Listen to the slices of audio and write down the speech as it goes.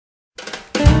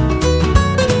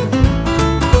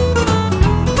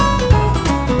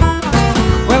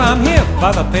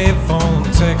by the payphone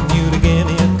expecting you to give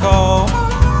me a call.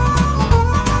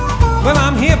 Well,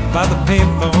 I'm here by the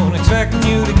payphone expecting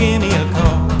you to give me a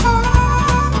call.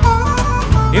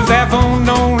 If that phone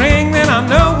don't ring, then I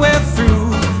know we're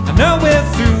through. I know we're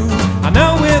through. I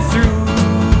know we're through.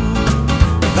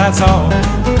 That's all.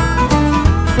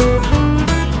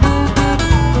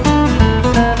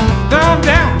 I'm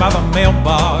down by the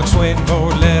mailbox waiting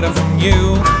for a letter from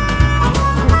you.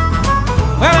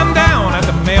 Well, I'm down at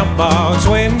the mailbox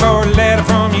waiting for a letter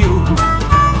from you.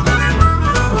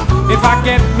 If I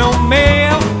get no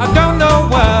mail, I don't know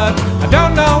what, I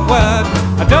don't know what,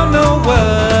 I don't know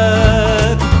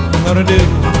what I'm gonna do.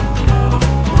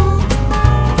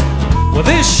 Well,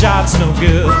 this shot's no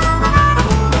good.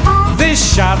 This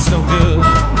shot's no good.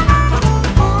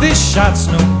 This shot's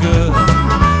no good.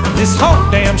 This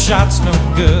whole damn shot's no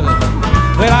good.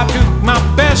 Well, I took my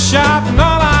best shot and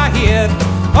all I hit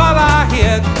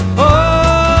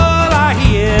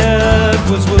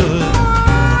was wood.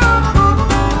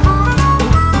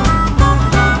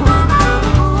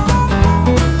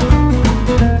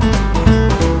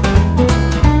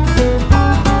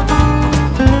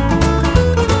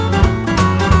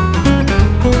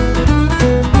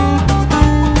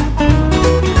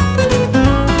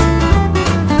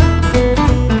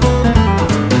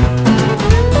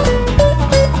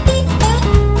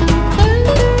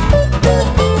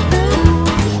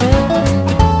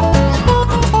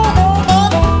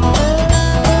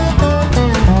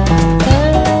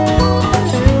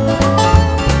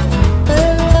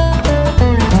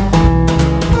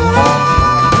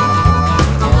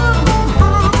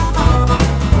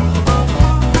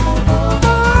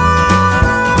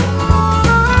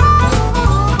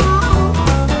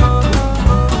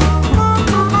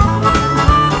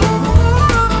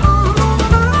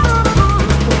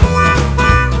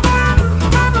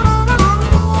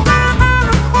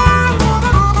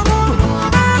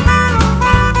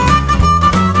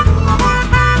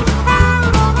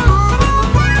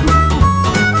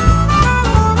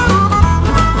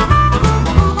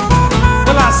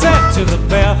 To the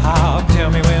bellhop, tell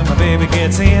me when my baby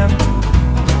gets in.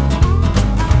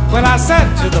 Well, I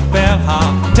said to the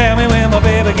bellhop, tell me when my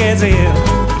baby gets in.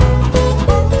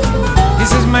 He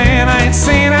says, man, I ain't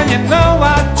seen, and you know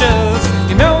I just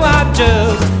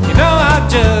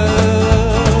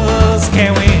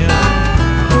can't win.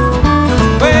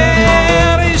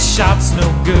 Well, this shot's no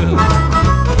good.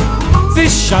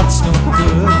 This shot's no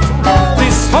good.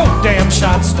 This whole damn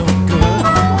shot's no good.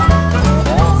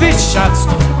 This shot's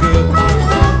no good.